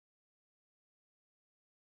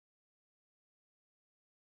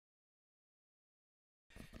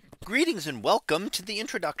Greetings and welcome to the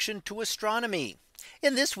introduction to astronomy.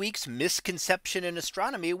 In this week's Misconception in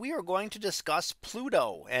Astronomy, we are going to discuss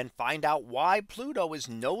Pluto and find out why Pluto is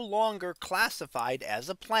no longer classified as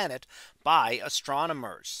a planet by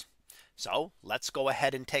astronomers. So let's go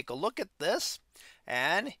ahead and take a look at this.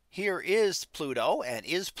 And here is Pluto. And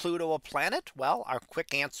is Pluto a planet? Well, our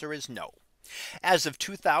quick answer is no. As of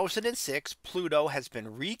 2006, Pluto has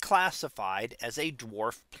been reclassified as a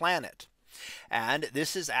dwarf planet. And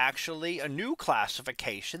this is actually a new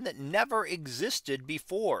classification that never existed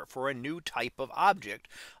before for a new type of object,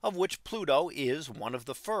 of which Pluto is one of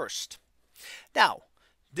the first. Now,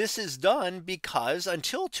 this is done because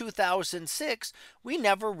until 2006, we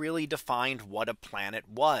never really defined what a planet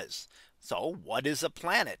was. So what is a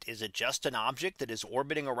planet? Is it just an object that is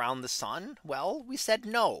orbiting around the sun? Well, we said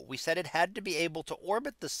no. We said it had to be able to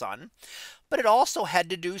orbit the sun, but it also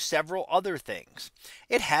had to do several other things.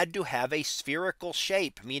 It had to have a spherical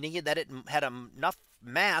shape, meaning that it had enough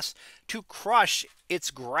mass to crush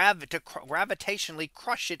its gravitationally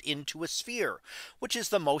crush it into a sphere, which is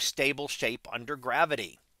the most stable shape under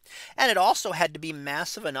gravity. And it also had to be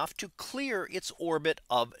massive enough to clear its orbit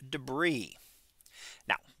of debris.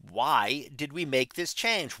 Now, why did we make this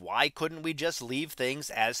change? Why couldn't we just leave things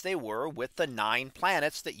as they were with the 9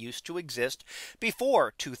 planets that used to exist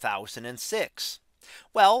before 2006?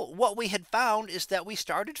 Well, what we had found is that we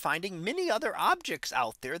started finding many other objects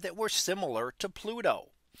out there that were similar to Pluto.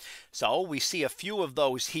 So we see a few of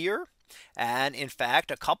those here. And in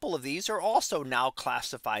fact, a couple of these are also now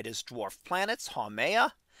classified as dwarf planets.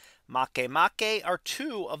 Haumea, Makemake are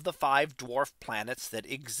 2 of the 5 dwarf planets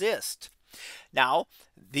that exist. Now,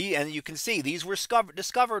 and you can see these were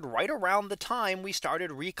discovered right around the time we started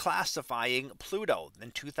reclassifying Pluto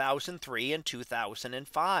in 2003 and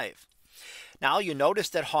 2005. Now you notice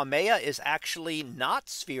that Haumea is actually not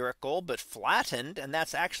spherical, but flattened, and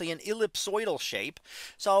that's actually an ellipsoidal shape.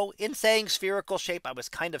 So in saying spherical shape, I was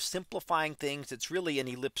kind of simplifying things. It's really an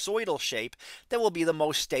ellipsoidal shape that will be the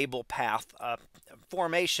most stable path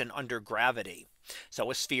formation under gravity.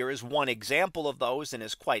 So a sphere is one example of those and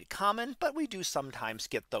is quite common, but we do sometimes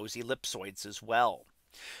get those ellipsoids as well.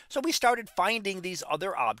 So we started finding these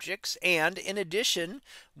other objects. And in addition,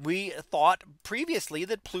 we thought previously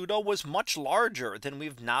that Pluto was much larger than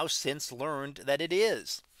we've now since learned that it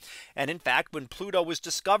is. And in fact, when Pluto was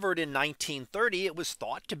discovered in 1930, it was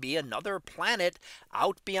thought to be another planet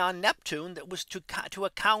out beyond Neptune that was to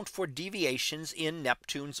account for deviations in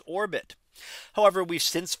Neptune's orbit. However, we've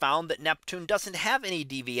since found that Neptune doesn't have any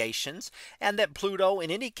deviations, and that Pluto in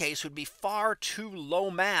any case would be far too low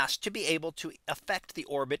mass to be able to affect the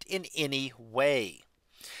orbit in any way.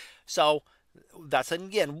 So that's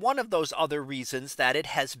again one of those other reasons that it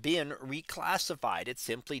has been reclassified. It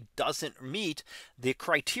simply doesn't meet the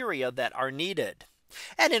criteria that are needed.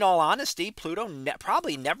 And in all honesty, Pluto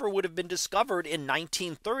probably never would have been discovered in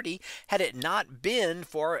 1930 had it not been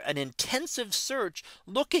for an intensive search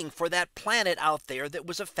looking for that planet out there that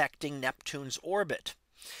was affecting Neptune's orbit.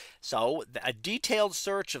 So a detailed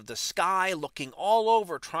search of the sky, looking all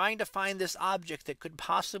over, trying to find this object that could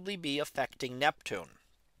possibly be affecting Neptune.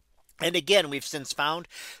 And again, we've since found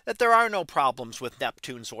that there are no problems with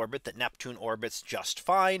Neptune's orbit, that Neptune orbits just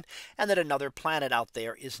fine, and that another planet out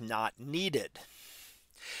there is not needed.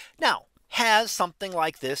 Now, has something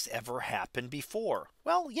like this ever happened before?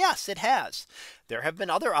 Well, yes, it has. There have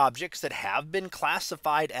been other objects that have been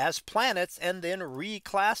classified as planets and then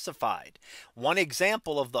reclassified. One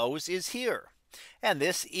example of those is here. And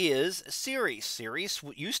this is Ceres. Ceres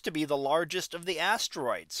used to be the largest of the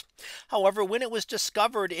asteroids. However, when it was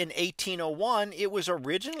discovered in 1801, it was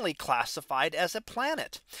originally classified as a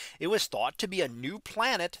planet. It was thought to be a new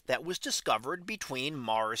planet that was discovered between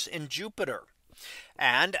Mars and Jupiter.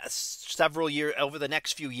 And several years over the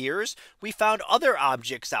next few years, we found other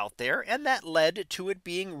objects out there, and that led to it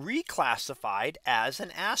being reclassified as an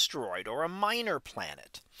asteroid or a minor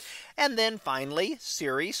planet. And then finally,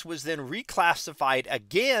 Ceres was then reclassified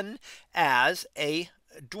again as a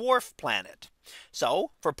dwarf planet. So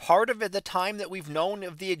for part of the time that we've known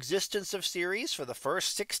of the existence of Ceres, for the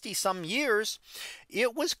first 60 some years,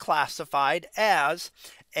 it was classified as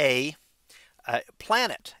a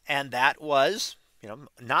planet, and that was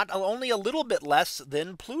not only a little bit less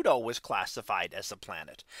than Pluto was classified as a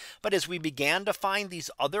planet. But as we began to find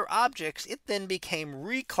these other objects, it then became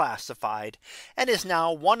reclassified and is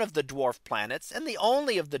now one of the dwarf planets and the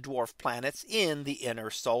only of the dwarf planets in the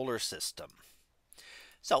inner solar system.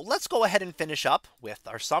 So let's go ahead and finish up with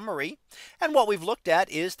our summary. And what we've looked at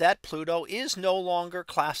is that Pluto is no longer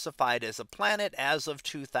classified as a planet as of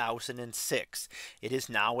 2006. It is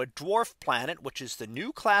now a dwarf planet, which is the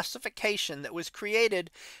new classification that was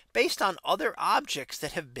created based on other objects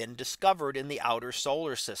that have been discovered in the outer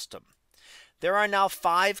solar system. There are now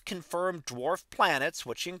 5 confirmed dwarf planets,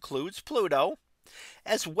 which includes Pluto,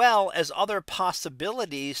 as well as other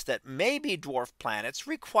possibilities that may be dwarf planets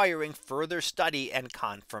requiring further study and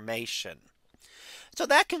confirmation. So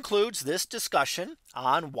that concludes this discussion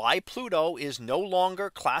on why Pluto is no longer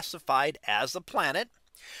classified as a planet.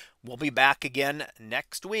 We'll be back again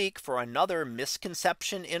next week for another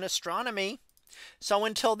misconception in astronomy. So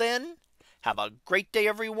until then, have a great day,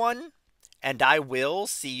 everyone, and I will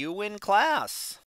see you in class.